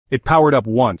It powered up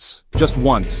once, just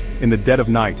once, in the dead of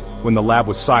night, when the lab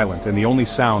was silent and the only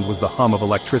sound was the hum of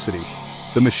electricity.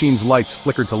 The machine's lights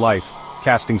flickered to life,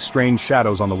 casting strange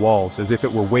shadows on the walls as if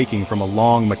it were waking from a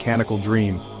long mechanical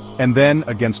dream. And then,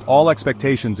 against all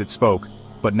expectations, it spoke,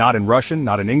 but not in Russian,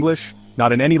 not in English,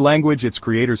 not in any language its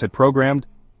creators had programmed.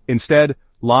 Instead,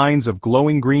 lines of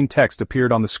glowing green text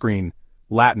appeared on the screen.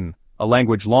 Latin, a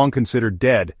language long considered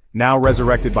dead, now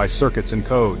resurrected by circuits and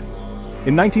code.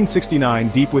 In 1969,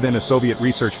 deep within a Soviet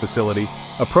research facility,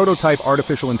 a prototype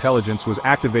artificial intelligence was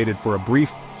activated for a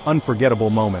brief,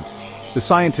 unforgettable moment. The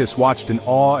scientists watched in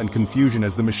awe and confusion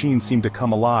as the machine seemed to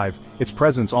come alive, its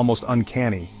presence almost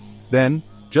uncanny. Then,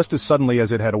 just as suddenly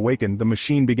as it had awakened, the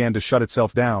machine began to shut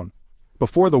itself down.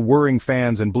 Before the whirring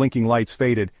fans and blinking lights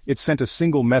faded, it sent a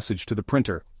single message to the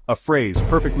printer, a phrase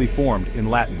perfectly formed in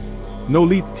Latin.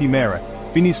 Nolite timere,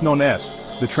 finis non est,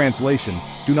 the translation,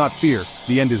 do not fear,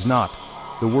 the end is not.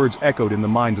 The words echoed in the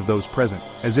minds of those present,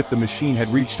 as if the machine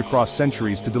had reached across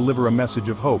centuries to deliver a message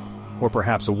of hope, or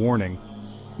perhaps a warning.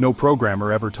 No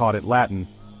programmer ever taught it Latin.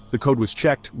 The code was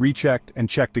checked, rechecked, and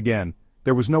checked again.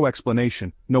 There was no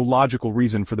explanation, no logical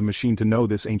reason for the machine to know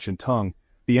this ancient tongue.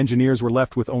 The engineers were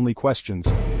left with only questions.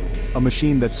 A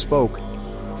machine that spoke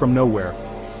from nowhere.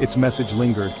 Its message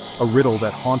lingered, a riddle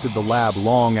that haunted the lab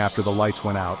long after the lights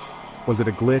went out. Was it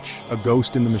a glitch, a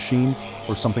ghost in the machine,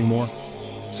 or something more?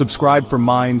 Subscribe for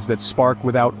minds that spark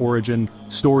without origin,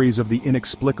 stories of the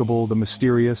inexplicable, the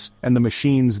mysterious, and the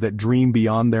machines that dream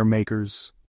beyond their makers.